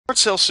Short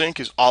Sale Sync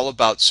is all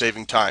about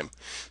saving time.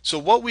 So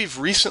what we've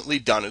recently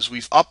done is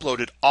we've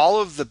uploaded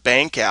all of the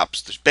bank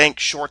apps, the bank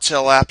short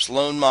sale apps,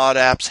 loan mod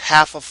apps,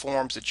 HAFA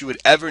forms that you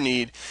would ever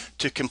need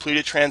to complete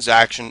a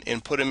transaction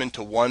and put them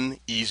into one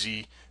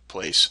easy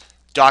place.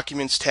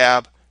 Documents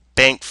tab,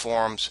 bank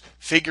forms,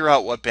 figure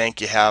out what bank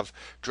you have,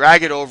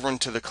 drag it over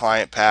into the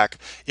client pack.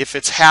 If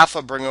it's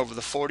HAFA, bring over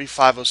the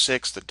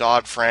 4506, the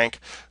Dodd-Frank,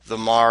 the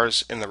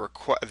MARS, and the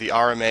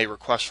RMA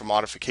request for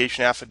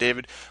modification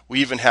affidavit. We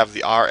even have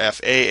the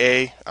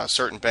RFAA,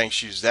 certain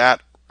banks use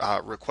that,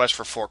 request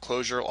for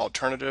foreclosure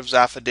alternatives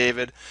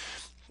affidavit.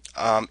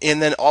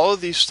 And then all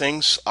of these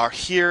things are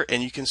here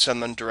and you can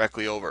send them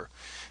directly over.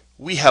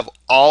 We have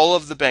all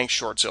of the bank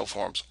short sale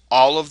forms,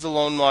 all of the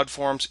loan mod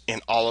forms,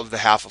 and all of the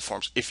HAFA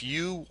forms. If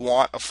you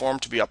want a form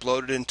to be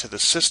uploaded into the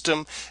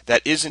system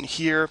that isn't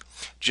here,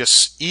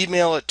 just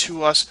email it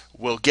to us.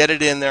 We'll get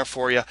it in there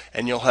for you,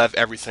 and you'll have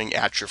everything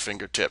at your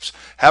fingertips.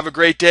 Have a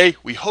great day.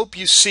 We hope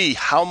you see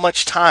how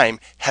much time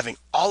having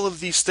all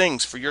of these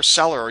things for your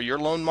seller or your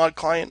loan mod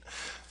client,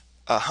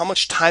 how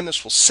much time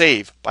this will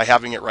save by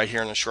having it right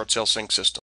here in the Short Sale Sync system.